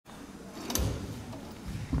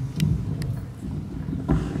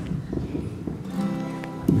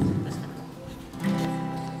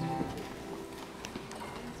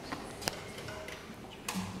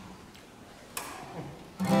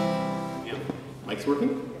Mic's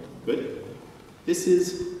working? Good. This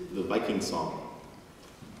is the Viking song.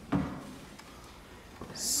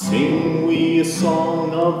 Sing we a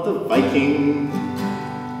song of the Viking.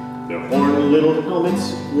 Their horned little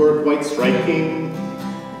helmets were quite striking.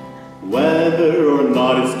 Whether or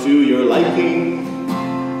not it's to your liking,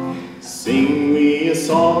 sing we a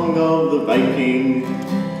song of the Viking.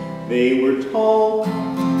 They were tall,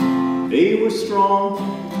 they were strong,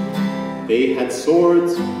 they had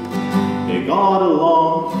swords, they got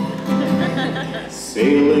along.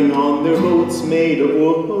 Sailing on their boats made of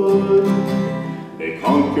wood, they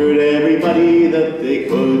conquered everybody that they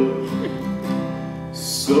could.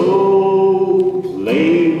 So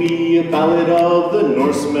play we a ballad of the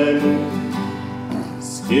Norsemen,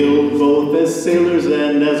 skilled both as sailors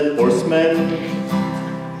and as horsemen.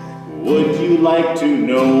 Would you like to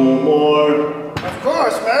know more? Of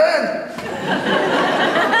course, man!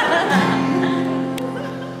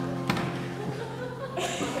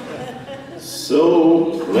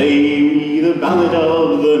 So play we the ballad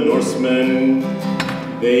of the Norsemen.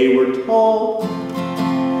 They were tall,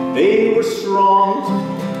 they were strong,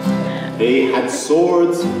 they had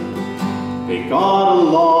swords, they got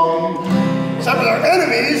along. Some of their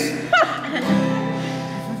enemies!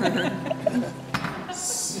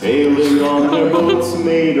 Sailing on their boats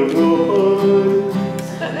made of wood,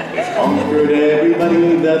 they conquered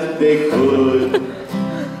everybody that they could.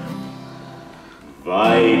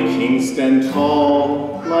 Vikings stand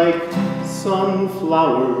tall like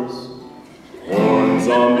sunflowers, horns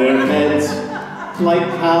on their heads like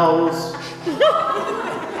cows,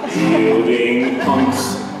 wielding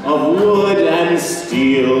hunks of wood and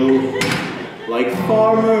steel like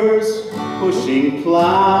farmers pushing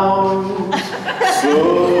plows. So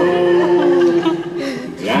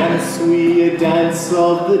dance we a dance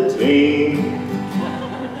of the Dane.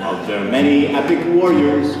 Of their many epic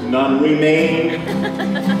warriors, none remain.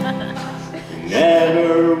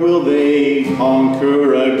 Never will they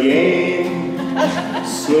conquer again.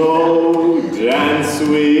 So dance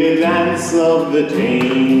we a dance of the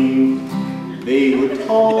Dane. They were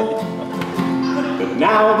tall, but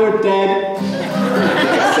now they're dead,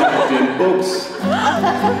 except in books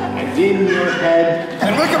and in your head.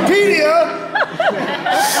 And Wikipedia!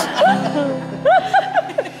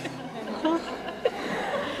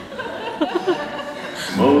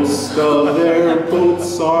 Most of their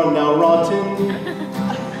boats are now rotten,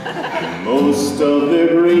 most of their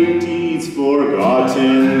great deeds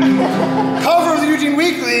forgotten. Cover of the Eugene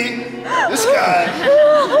Weekly, this guy.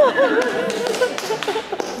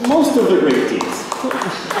 Most of the great deeds.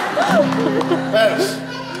 Yes.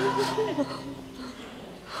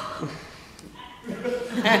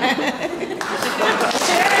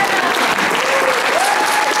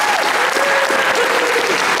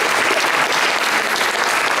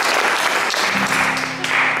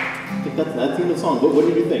 That's the end of the song. What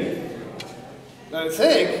did you think? I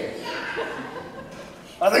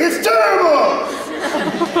think it's terrible!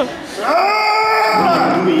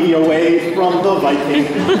 Run me away from the Viking.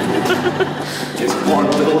 His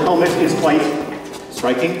horned little helmet is quite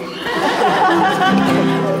striking.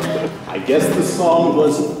 I guess the song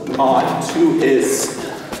was odd to his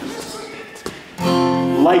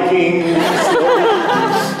liking. So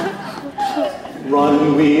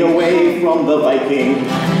run we away from the Viking.